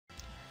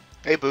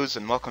Hey Boos,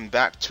 and welcome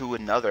back to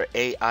another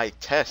AI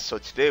test. So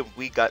today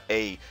we got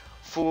a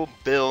full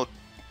build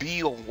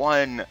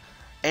B1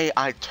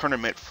 AI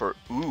tournament for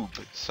Oob.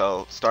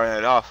 So starting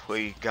it off,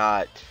 we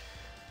got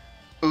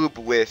Oob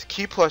with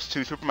Key plus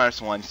 2, Super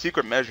minus 1,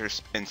 Secret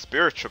Measures, and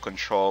Spiritual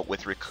Control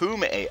with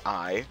Raccoon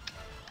AI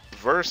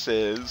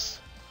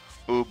versus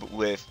Oob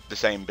with the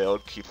same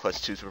build, Key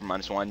plus 2, Super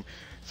minus 1,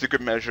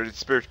 Secret Measures,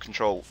 Spiritual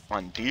Control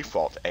on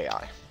default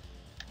AI.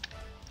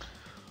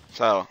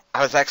 So,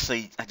 I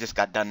just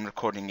got done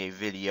recording a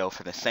video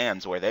for the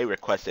Sands where they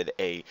requested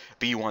a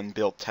B1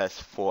 build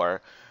test for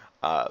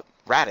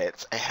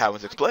Raditz, and I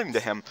was explaining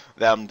to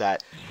them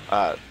that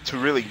to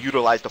really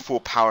utilize the full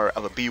power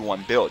of a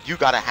B1 build, you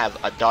gotta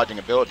have a dodging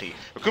ability.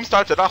 Raccoon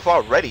starts it off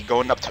already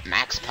going up to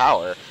max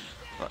power.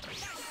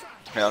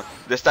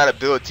 There's that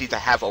ability to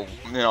have a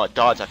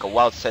dodge like a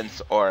Wild Sense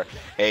or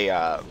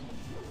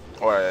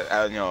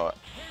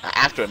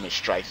after image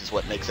strikes is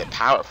what makes it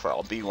powerful.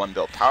 A B1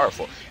 build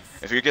powerful.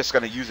 If you're just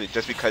going to use it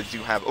just because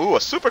you have, a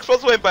super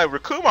explosive wave by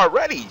Raccoon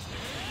already!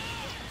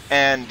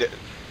 And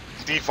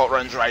default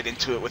runs right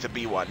into it with a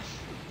B1.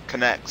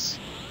 Connects.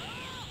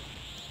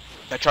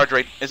 That charge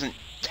rate isn't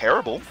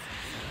terrible.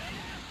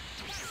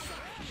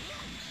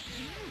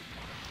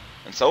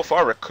 And so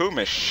far, Raccoon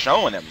is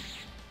showing him.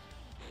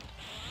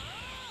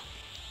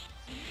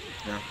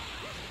 Yeah.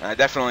 And I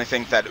definitely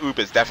think that Oob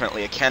is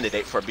definitely a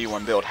candidate for a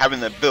B1 build.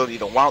 Having the ability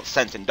to Wild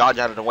Sense and dodge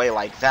out of the way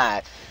like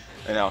that.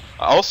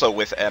 Also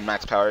with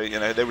max power,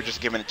 they were just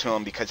giving it to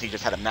him because he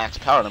just had a max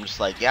power, and I'm just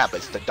like, yeah, but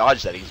it's the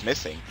dodge that he's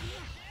missing.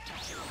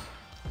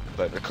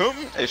 But Raccoon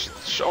is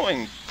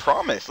showing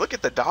promise. Look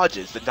at the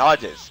dodges,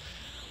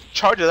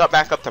 Charge it up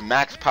back up to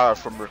max power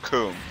from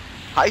Raccoon.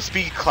 High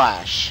speed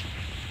clash.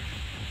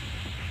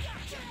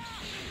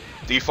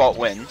 Default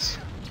wins.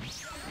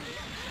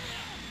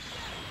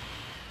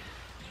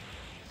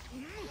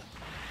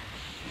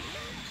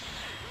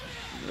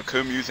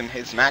 Raccoon using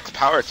his max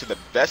power to the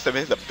best of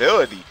his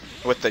ability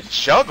with the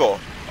juggle.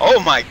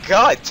 Oh my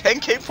god,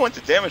 10k points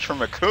of damage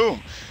from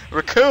Raccoon.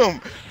 Raccoon!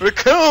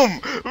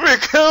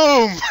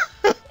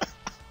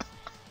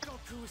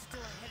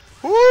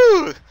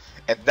 Woo!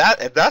 And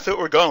that's what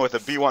we're going with, a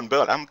B1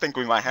 build. I don't think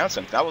we might have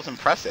some. That was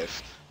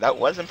impressive. That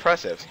was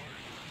impressive.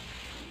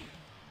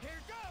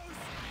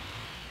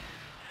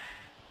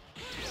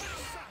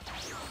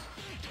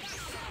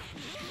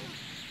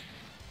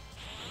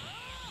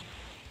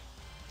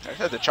 Like I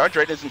said, the charge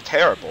rate isn't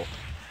terrible.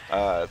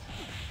 Of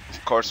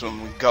course,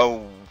 when we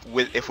go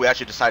with, if we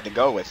actually decide to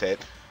go with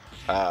it,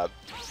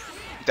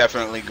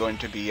 definitely going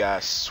to be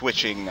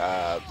switching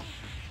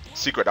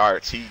Secret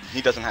Arts.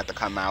 He doesn't have to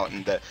come out,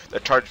 and the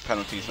charge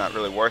penalty is not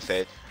really worth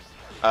it.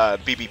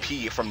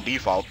 BBP from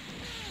default.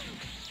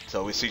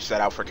 So we switch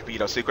that out for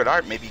Capito Secret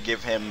Art. Maybe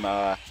give him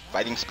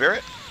Fighting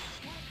Spirit.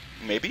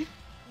 Maybe.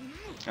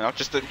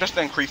 Just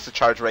to increase the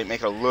charge rate,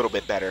 make it a little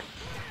bit better.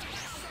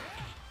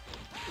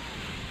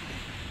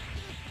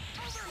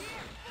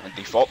 And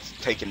default's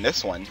taking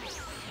this one.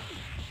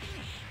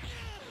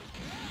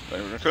 But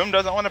Raccoon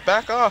doesn't want to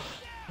back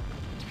off.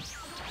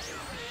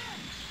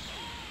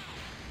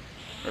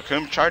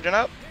 Raccoon charging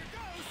up.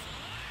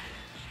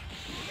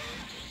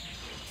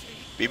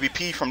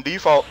 BBP from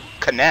default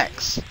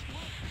connects.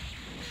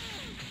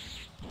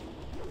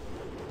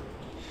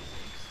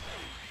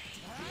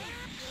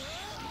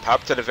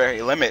 Pop to the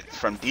very limit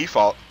from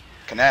default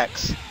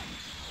connects.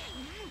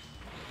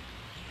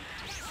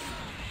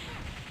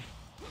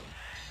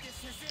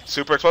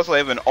 Super explosive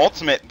wave and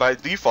ultimate by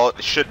default,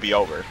 it should be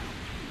over.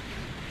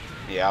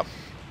 Yeah.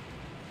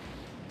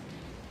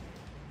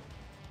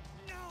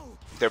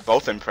 They're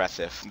both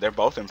impressive.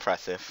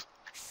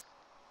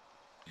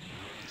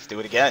 Let's do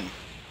it again.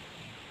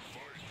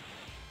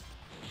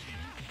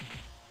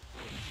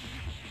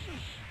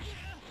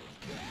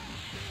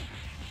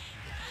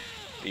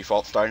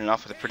 Default starting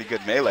off with a pretty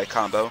good melee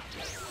combo.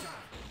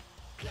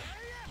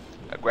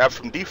 A grab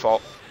from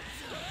default.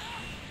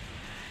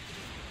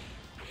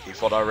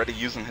 Default already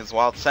using his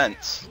Wild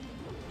Sense.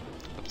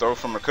 A throw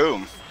from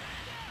Raccoon.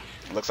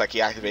 Looks like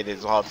he activated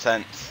his Wild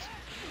Sense.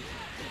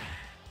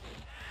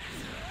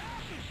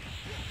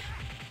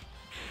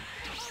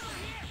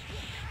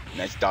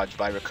 Nice dodge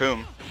by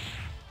Raccoon.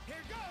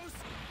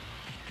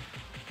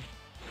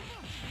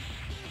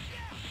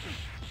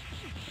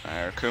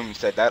 Raccoon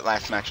said that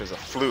last match was a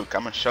fluke.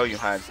 I'm going to show you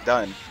how it's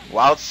done.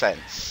 Wild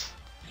Sense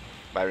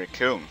by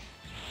Raccoon.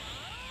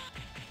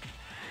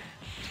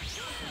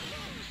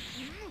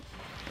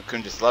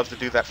 Raccoon just loves to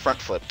do that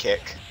front flip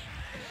kick.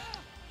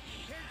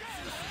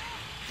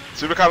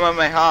 Super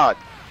Kamehameha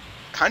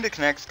kind of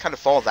connects, kind of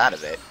falls out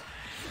of it.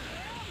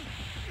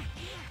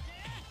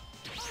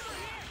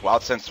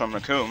 Wild Sense from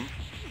Raccoon.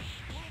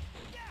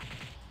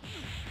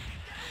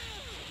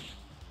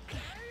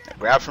 A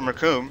grab from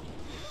Raccoon.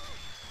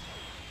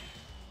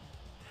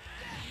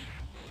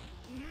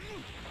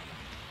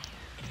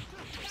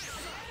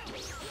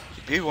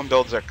 B1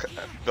 builds are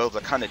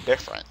kind of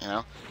different,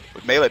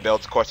 With melee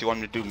builds, of course, you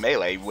want to do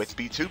melee. With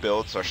B2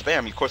 builds or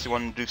spam, of course, you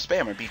want to do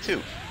spam or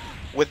B2.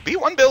 With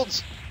B1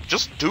 builds,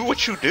 just do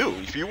what you do.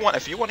 If you want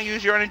to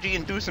use your energy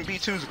and do some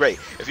B2s, great.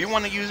 If you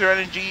want to use your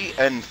energy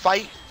and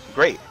fight,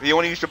 great. If you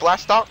want to use your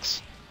blast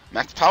stocks,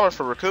 max power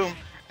for Raccoon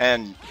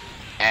and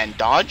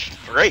dodge,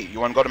 great. You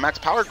want to go to max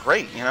power,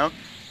 great. You know,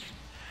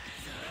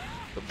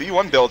 the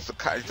B1 build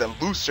is a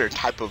looser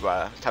type of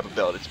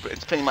build.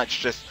 It's pretty much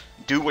just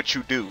do what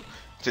you do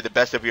to the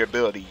best of your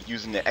ability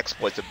using the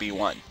exploits of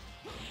B1.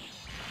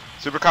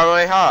 Super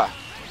Kamehameha.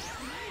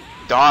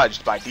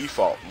 Dodged by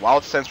default.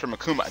 Wild Sense from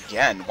Akuma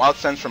again. Wild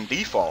Sense from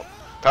default.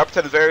 Power up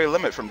to the very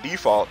limit from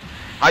default.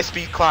 High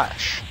Speed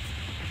Clash.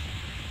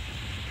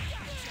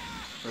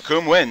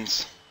 Raccoon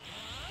wins.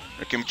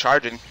 Raccoon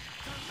charging.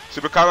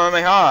 Super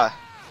Kamehameha.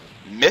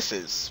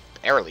 Misses.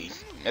 Barely.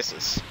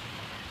 Misses.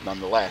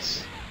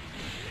 Nonetheless.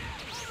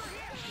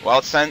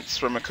 Wild Sense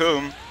from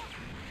Raccoon.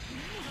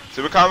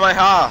 Super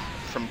Kamehameha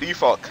from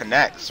default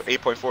connects. So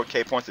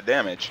 8.4k points of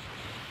damage.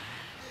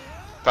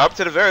 Power up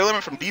to the very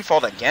limit from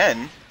default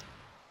again.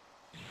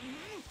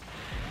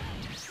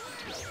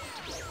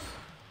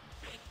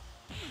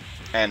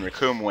 And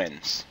Raccoon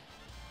wins.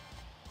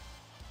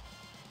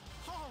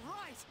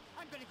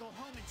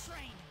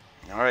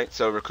 Alright,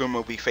 so Raccoon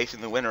will be facing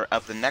the winner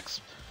of the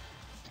next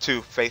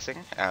two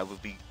facing. We'll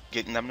be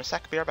getting them in a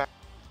sec. Be right back.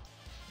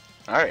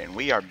 Alright, and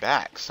we are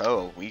back.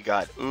 So we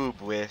got Oob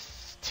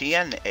with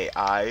Tien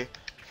AI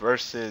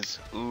versus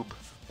Oob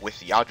with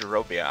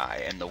Yajirobe AI,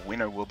 and the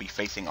winner will be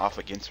facing off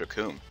against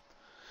Raccoon.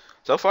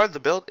 So far, the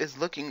build is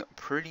looking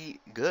pretty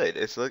good.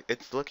 It's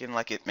looking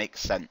like it makes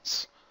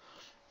sense.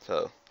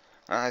 So,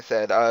 like I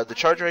said, the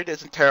charge rate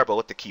isn't terrible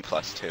with the Key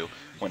Plus 2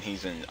 when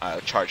he's in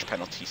charge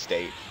penalty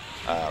state.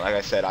 Like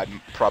I said, I'd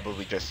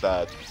probably just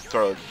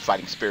throw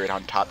Fighting Spirit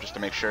on top just to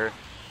make sure.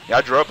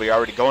 Yajirobe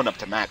already going up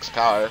to max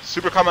power.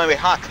 Super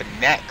Kamehameha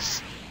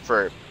connects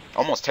for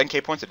almost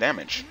 10k points of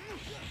damage.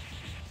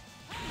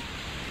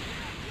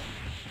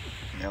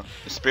 You know,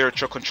 the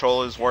spiritual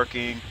control is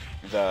working.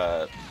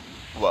 The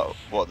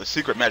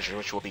secret measure,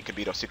 which will be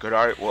Kibito's secret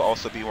art, will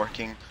also be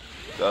working.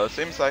 So it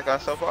seems like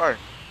so far,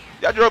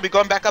 Yajirobe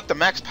going back up to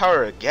max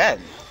power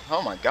again.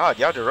 Oh my God,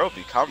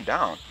 Yajirobe, calm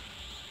down.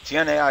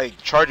 Tien AI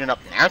charging up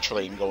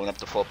naturally and going up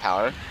to full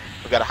power.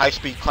 We got a high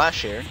speed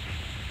clash here.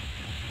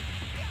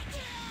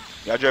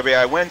 Yajirobe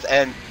AI wins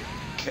and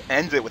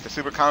ends it with the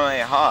Super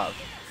Kamehameha.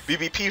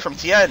 BBP from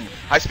Tien,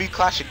 high speed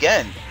clash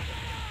again.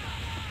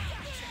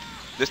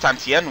 This time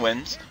Tien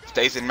wins,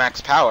 stays in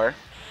max power.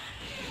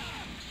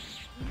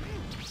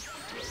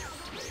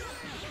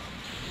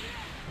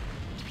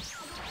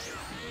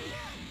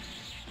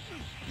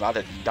 A lot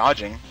of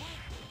dodging.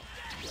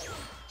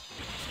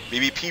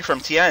 BBP from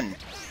Tien,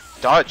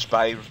 dodged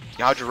by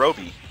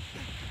Yajirobe.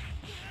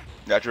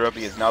 Yajirobe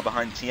is now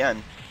behind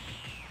Tien.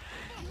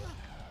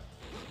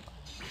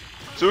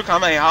 Super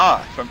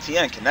Kamehameha from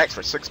Tien connects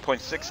for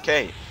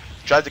 6.6k.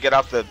 Tries to get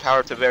off the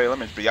power to very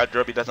limits, but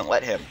Yajirobe doesn't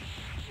let him.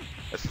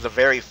 This is a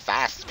very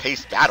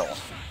fast-paced battle.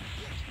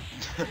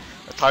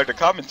 It's hard to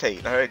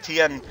commentate. Alright,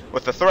 Tien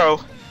with the throw.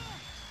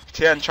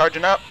 Tien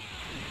charging up.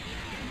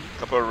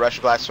 Couple of rush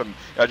blasts from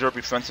Yajirobe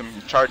prevents him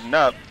from charging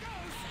up.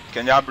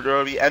 Can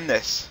Yajirobe end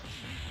this?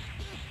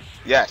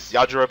 Yes,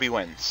 Yajirobe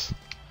wins.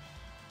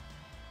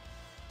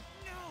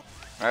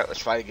 Alright,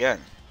 let's fight again.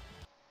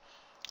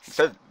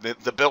 So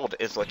the build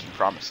is looking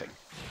promising.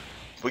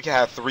 If we could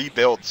have 3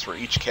 builds for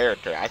each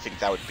character, I think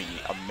that would be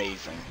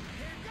amazing.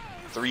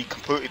 3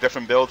 completely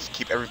different builds,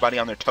 keep everybody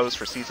on their toes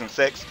for Season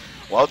 6.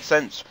 Wild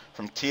Sense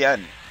from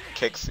Tien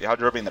kicks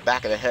Yajirobe in the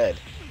back of the head.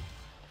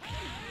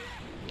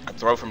 A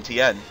throw from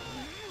Tien.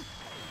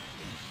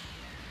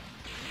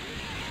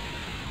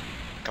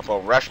 A couple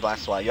of rush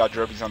blasts while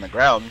Yajirobe's on the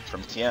ground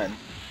from Tien.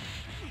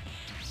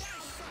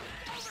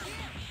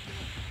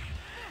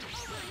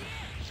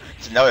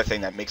 It's another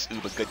thing that makes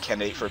Oob a good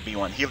candidate for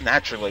B1. He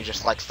naturally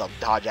just likes to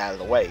dodge out of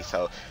the way,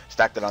 so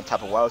stacked it on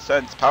top of Wild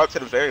Sense. Power to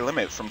the very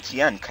limit from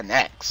Tien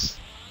connects.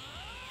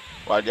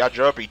 While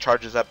Yajirobe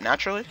charges up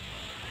naturally.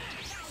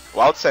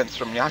 Wild Sense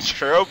from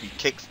Yajirobe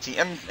kicks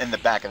Tien in the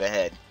back of the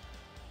head.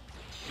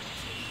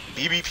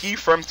 BBP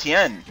from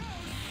Tien.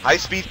 High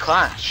speed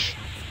clash.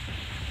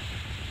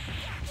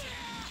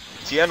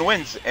 Tien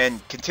wins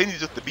and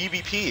continues with the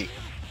BBP.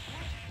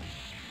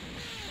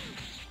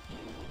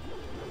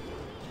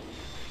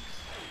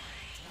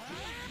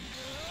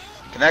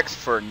 Connects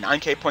for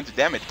 9k points of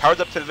damage. Powers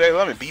up to the very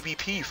limit.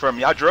 BBP from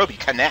Yajirobe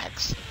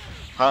connects.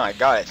 Oh my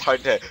God, it's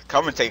hard to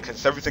commentate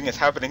because everything is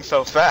happening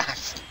so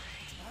fast.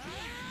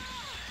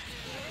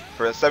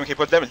 For 7k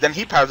points of damage. Then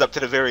he powers up to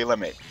the very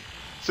limit.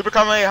 Super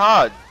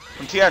Kamehameha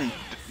from Tien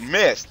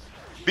missed.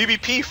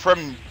 BBP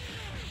from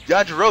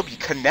Yajirobe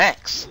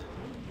connects.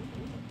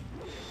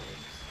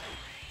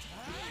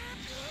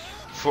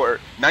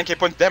 For 9k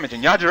points of damage.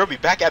 And Yajirobe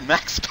back at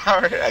max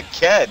power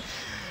again.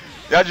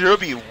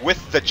 Yajirobe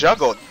with the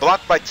juggle,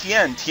 blocked by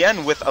Tien.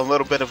 Tien with a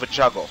little bit of a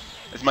juggle.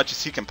 As much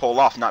as he can pull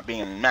off not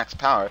being in max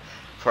power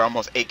for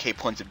almost 8k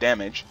points of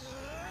damage.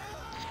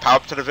 Power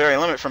up to the very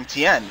limit from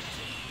Tien.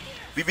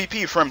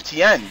 BBP from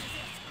Tien.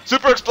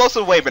 Super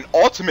explosive wave and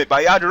ultimate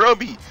by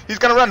Yajirobe. He's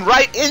gonna run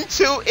right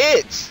into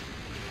it.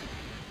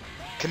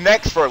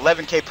 Connects for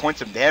 11k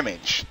points of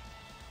damage.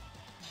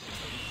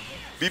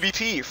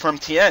 BBP from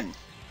Tien.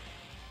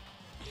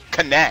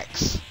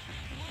 Connects.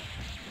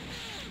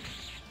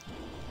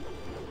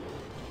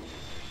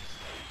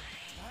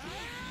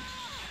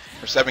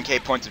 For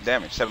 7k points of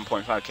damage,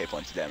 7.5k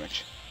points of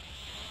damage.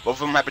 Both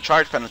of them have a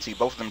charge penalty,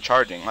 both of them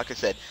charging. Like I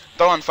said,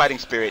 throw on Fighting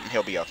Spirit and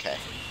he'll be okay.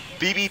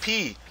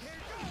 BBP.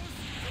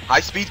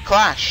 High speed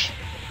clash.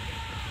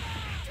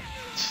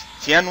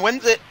 Tien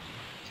wins it.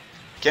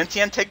 Can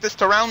Tien take this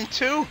to round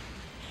 2?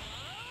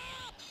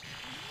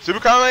 Super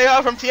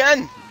Kamehameha from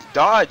Tien.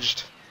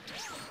 Dodged.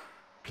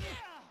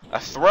 A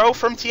throw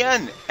from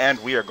Tien. And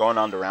we are going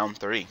on to round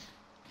 3.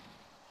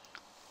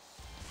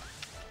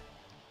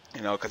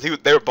 You know, because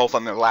they were both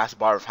on their last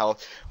bar of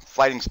health.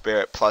 Fighting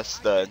Spirit plus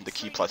the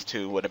key plus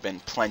 2 would have been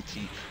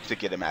plenty to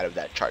get him out of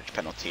that charge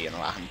penalty and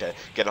allow him to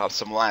get off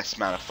some last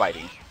amount of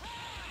fighting.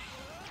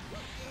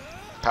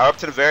 Power up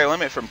to the very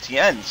limit from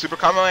Tien. Super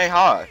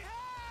Kamehameha.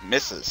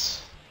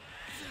 Misses.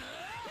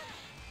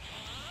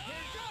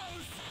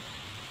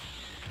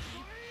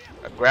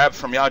 A grab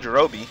from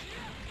Yajirobe.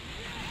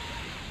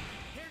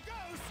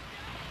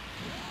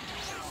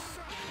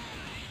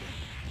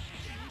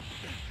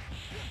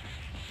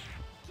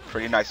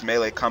 Pretty nice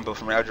melee combo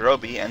from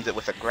Yajirobe. Ends it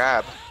with a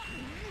grab.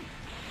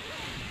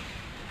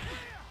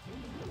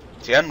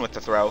 Tien with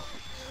the throw.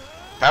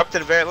 Power up to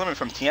the very limit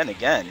from Tien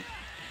again.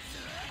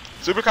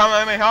 Super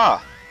Kamehameha.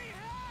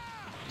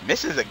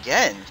 Misses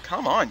again.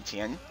 Come on,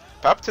 Tien.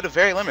 Power up to the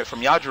very limit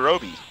from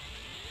Yajirobe.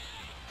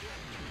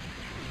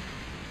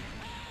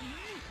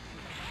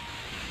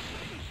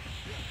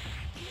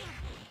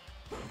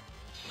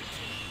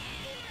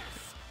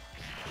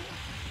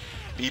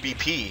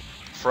 BBP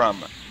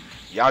from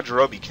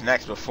Yajirobe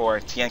connects before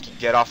Tien can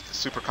get off the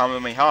Super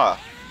Kamehameha.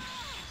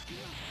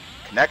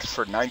 Connects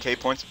for 9k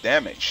points of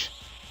damage.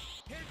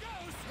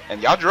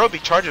 And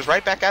Yajirobe charges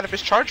right back out of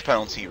his charge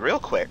penalty real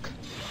quick.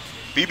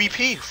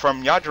 BBP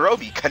from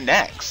Yajirobe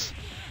connects.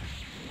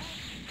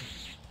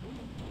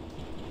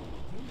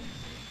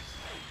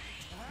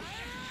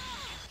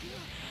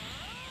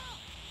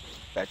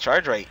 That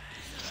charge rate,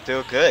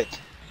 still good.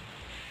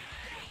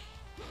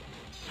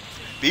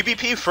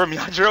 BBP from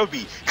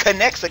Yajirobe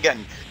connects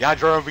again.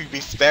 Yajirobe be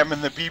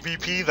spamming the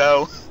BBP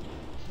though.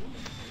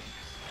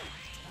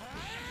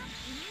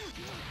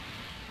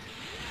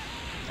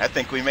 I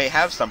think we may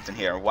have something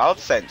here. Wild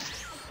Sense.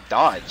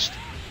 Dodged.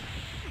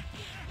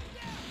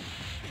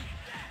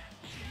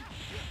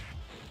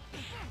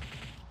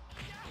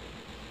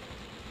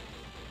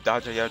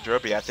 Dodge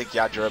Yajirobe. I think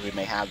Yajirobe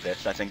may have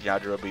this. I think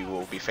Yajirobe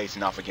will be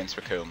facing off against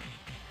Raccoon.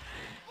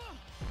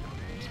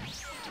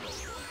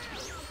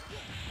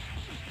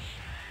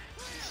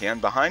 Tien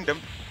behind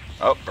him.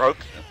 Oh, broke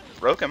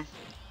him.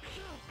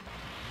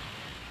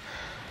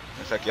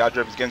 Looks like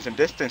Yajirobe's getting some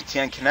distance.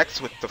 Tien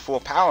connects with the full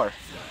power.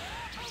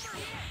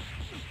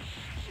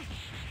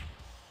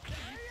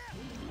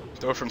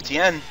 Throw from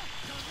Tien.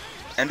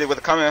 Ended with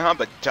a Kamehameha,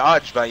 but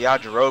dodged by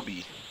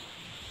Yajirobe.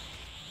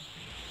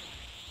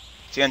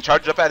 Tien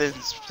charged up at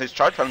his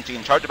charge penalty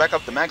and charged back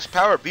up the max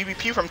power.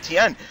 BBP from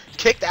Tien.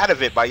 Kicked out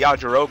of it by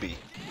Yajirobe.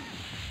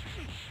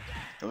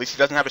 At least he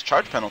doesn't have his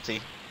charge penalty.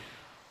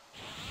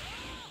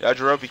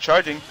 Yajirobe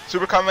charging.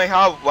 Super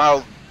Kamehameha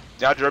while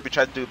Yajirobe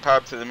tried to do power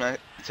up to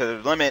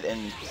the limit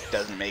and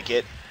doesn't make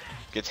it.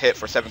 Gets hit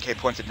for 7k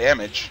points of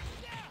damage.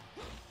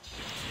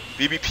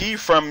 BBP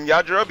from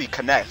Yajirobe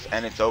connects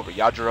and it's over.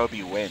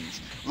 Yajirobe wins.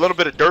 A little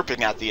bit of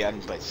derping at the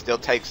end, but still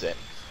takes it.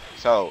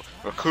 So,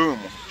 Raccoon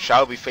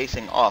shall be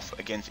facing off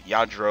against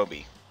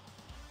Yajirobe.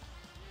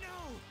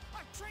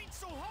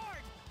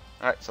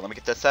 Alright, so let me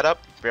get this set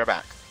up. Be right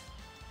back.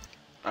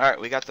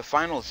 Alright, we got the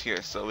finals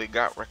here. So we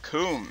got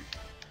Raccoon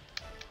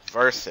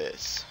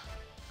versus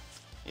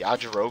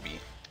Yajirobe.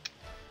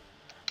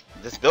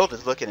 This build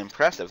is looking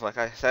impressive. Like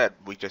I said,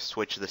 we just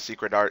switched the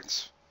secret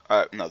arts.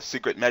 The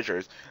secret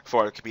measures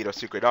for Kibito's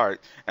secret art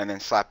and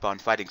then slap on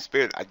Fighting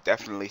Spirit. I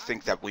definitely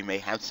think that we may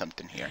have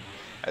something here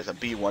as a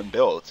B1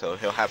 build. So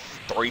he'll have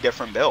 3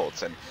 different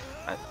builds. And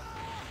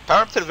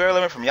power up to the very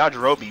limit from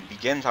Yajirobe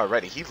begins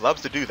already. He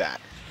loves to do that.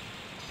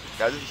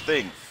 That's his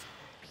thing.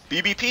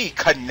 BBP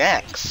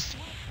connects.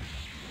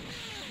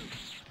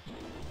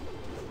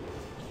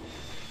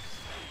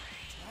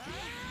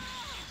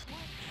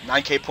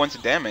 $9k points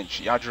of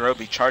damage.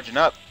 Yajirobe charging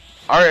up.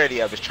 Already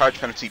have his charge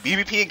penalty.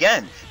 BBP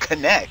again.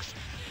 Connects.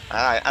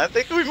 I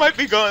think we might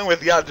be going with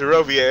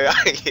Yajirobe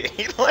AI.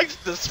 He likes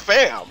to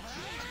spam.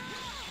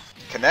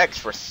 Connects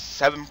for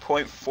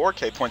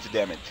 7.4k points of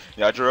damage.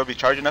 Yajirobe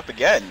charging up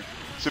again.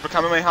 Super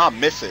Kamehameha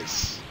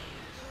misses.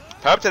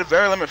 Power up to the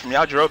very limit from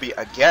Yajirobe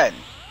again.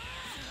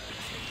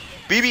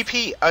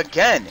 BBP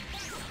again.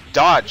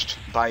 Dodged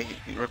by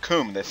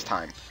Raccoon this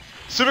time.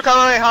 Super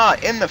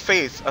Kamehameha in the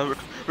face of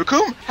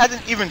Raccoon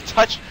hasn't even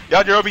touched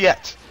Yajirobe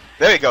yet.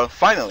 There you go,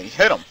 finally,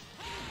 hit him.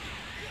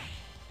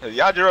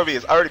 Yajirobe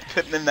is already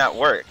putting in that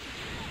work.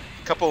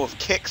 A couple of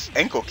kicks,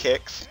 ankle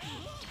kicks.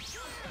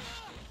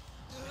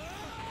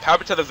 Power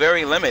to the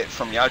very limit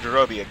from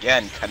Yajirobe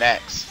again,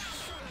 connects.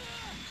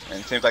 And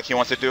it seems like he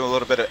wants to do a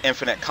little bit of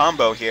infinite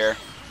combo here.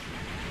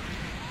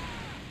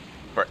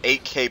 for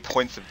 8k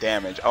points of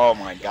damage. Oh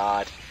my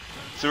god.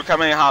 Super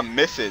Kamehameha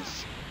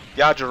misses.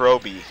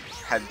 Yajirobe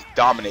has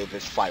dominated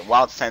this fight.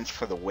 Wild Sense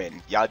for the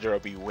win.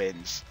 Yajirobe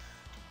wins.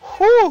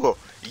 Whew!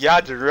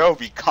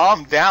 Yajirobe,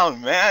 calm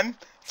down, man.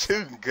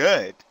 Too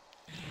good.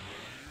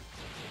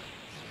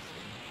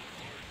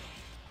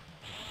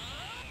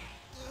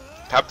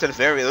 Power to the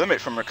very limit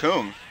from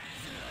Raccoon.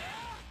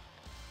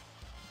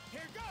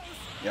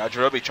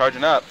 Yajirobe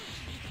charging up.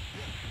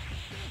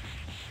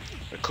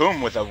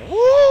 Raccoon with a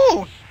woo!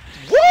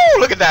 Woo!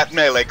 Look at that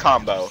melee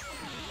combo.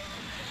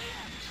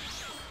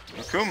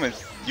 Raccoon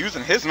is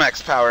using his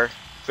max power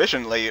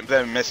efficiently, and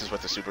then misses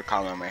with the Super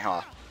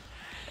Kamehameha.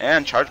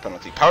 And charge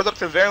penalty. Powers up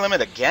to the very limit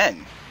again.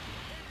 Like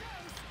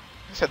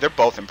I said, they're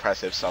both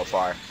impressive so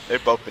far.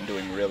 They've both been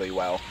doing really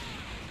well.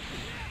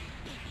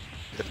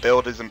 The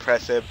build is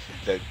impressive.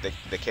 The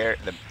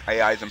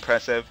AI is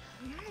impressive.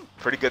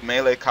 Pretty good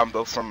melee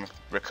combo from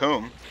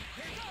Raccoon.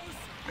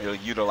 Really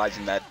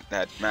utilizing that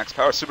max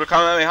power. Super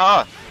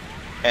Kamehameha!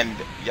 And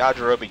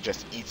Yajirobe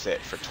just eats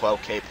it for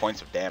 12k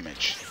points of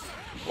damage.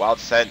 Wild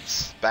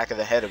Sense, back of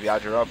the head of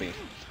Yajirobe.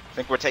 I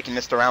think we're taking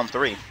this to round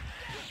 3.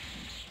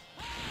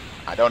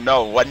 I don't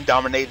know. One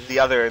dominated the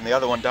other, and the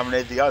other one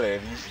dominated the other.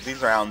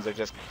 These rounds are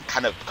just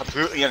kind of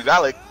completely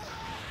invalid.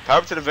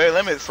 Power to the very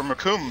limit from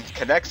Raccoon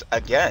connects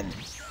again.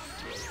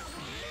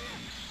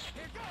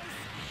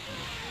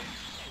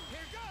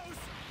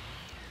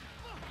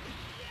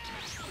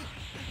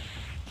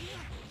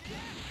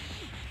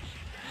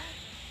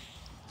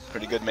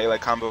 Pretty good melee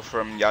combo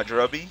from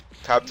Yajirobe.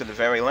 Power to the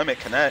very limit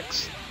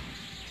connects.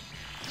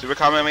 Super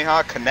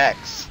Kamehameha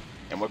connects.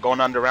 And we're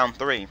going on to round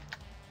 3.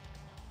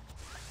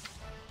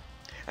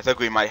 I think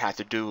we might have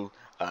to do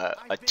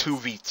a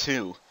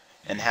 2v2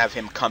 and have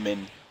him come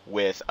in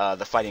with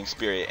the Fighting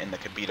Spirit and the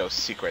Kibito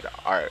Secret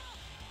Art.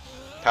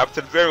 Power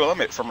to the very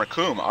limit from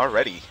Raccoon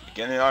already.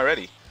 Beginning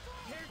already.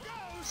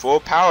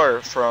 Full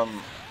power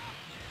from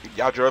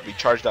Yajirobe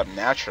charged up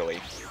naturally.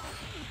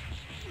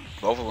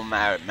 Both of them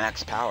are at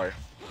max power.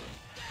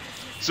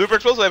 Super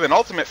Explosive and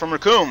Ultimate from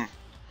Raccoon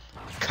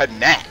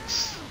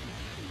connects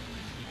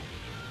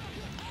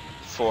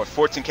for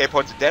 14k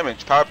points of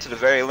damage. Power up to the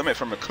very limit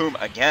from Raccoon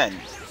again.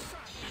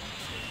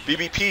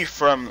 BBP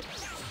from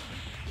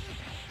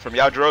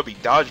Yajirobe,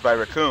 dodged by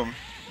Raccoon.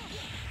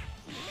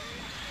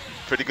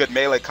 Pretty good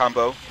melee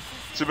combo.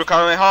 Super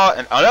Kamehameha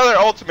and another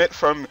ultimate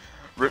from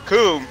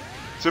Raccoon.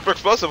 Super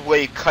Explosive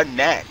Wave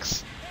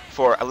connects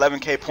for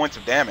 11k points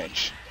of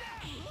damage.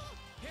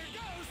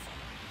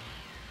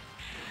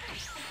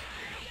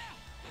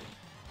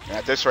 And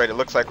at this rate, it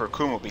looks like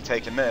Raccoon will be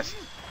taking this.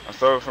 A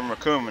throw from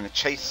Raccoon and a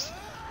chase.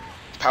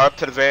 Power up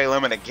to the very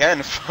limit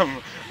again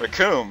from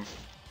Raccoon.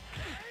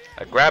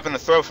 A grab and a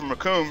throw from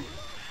Raccoon.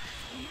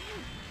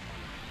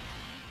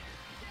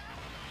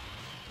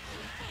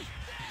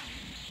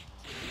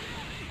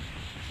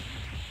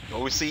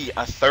 Well, we see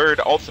a third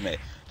ultimate.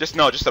 Just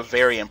a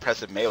very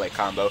impressive melee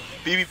combo.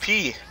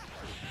 BBP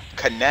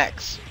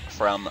connects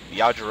from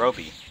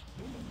Yajirobe.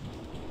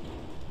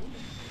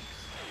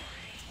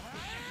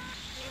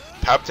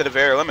 Power up to the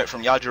very limit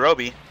from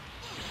Yajirobe.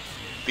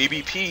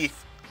 BBP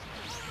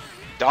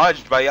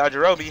dodged by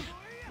Yajirobe.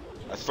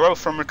 A throw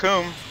from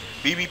Raccoon.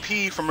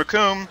 BBP from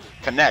Raccoon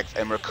connects,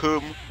 and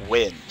Raccoon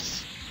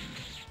wins.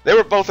 They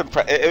were both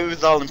it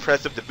was all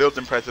impressive. The build's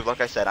impressive.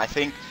 Like I said, I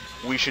think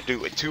we should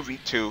do a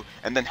 2v2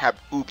 and then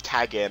have Oob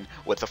tag in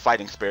with the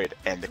Fighting Spirit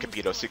and the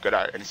Kibito Secret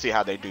Art and see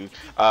how they do.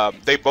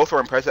 They both were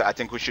impressive. I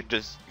think we should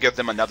just give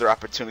them another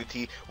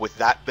opportunity with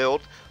that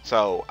build.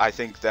 So I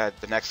think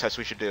that the next test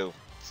we should do,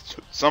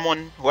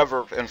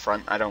 whoever in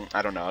front, I don't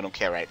know, I don't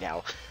care right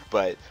now,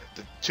 but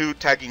the two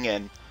tagging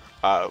in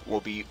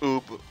will be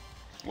Oob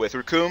with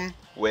Raccoon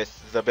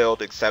with the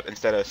build, except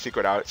instead of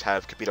Secret Arts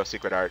have Kibito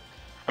Secret Art.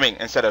 I mean,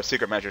 instead of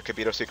Secret Measure,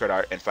 Kibito Secret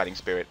Art and Fighting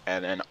Spirit,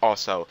 and then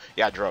also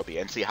Yajirobe,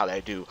 and see how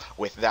they do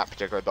with that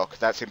particular build,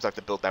 because that seems like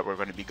the build that we're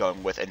going to be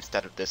going with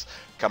instead of this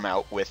come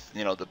out with,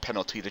 you know, the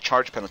penalty, the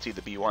charge penalty,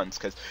 the B1s,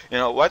 because, you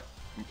know what,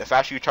 the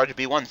faster you charge a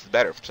B1s, the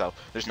better. So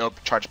there's no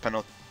charge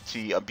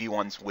penalty of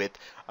B1s with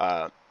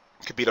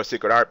Kibito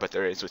Secret Art, but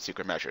there is with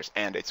Secret Measures,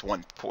 and it's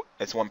 1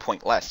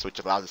 point less, which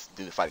allows us to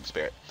do the Fighting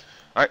Spirit.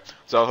 Alright,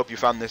 so I hope you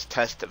found this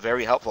test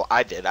very helpful.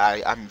 I did.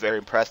 I'm very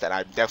impressed, and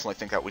I definitely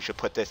think that we should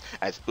put this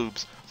as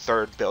Oob's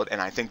third build, and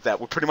I think that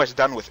we're pretty much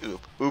done with Oob.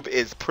 Oob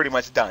is pretty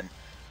much done.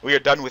 We are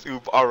done with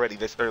Oob already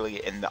this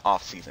early in the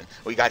off-season.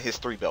 We got his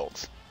 3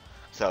 builds.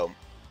 So,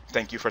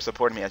 thank you for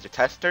supporting me as a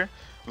tester.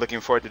 Looking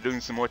forward to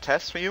doing some more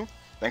tests for you.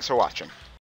 Thanks for watching.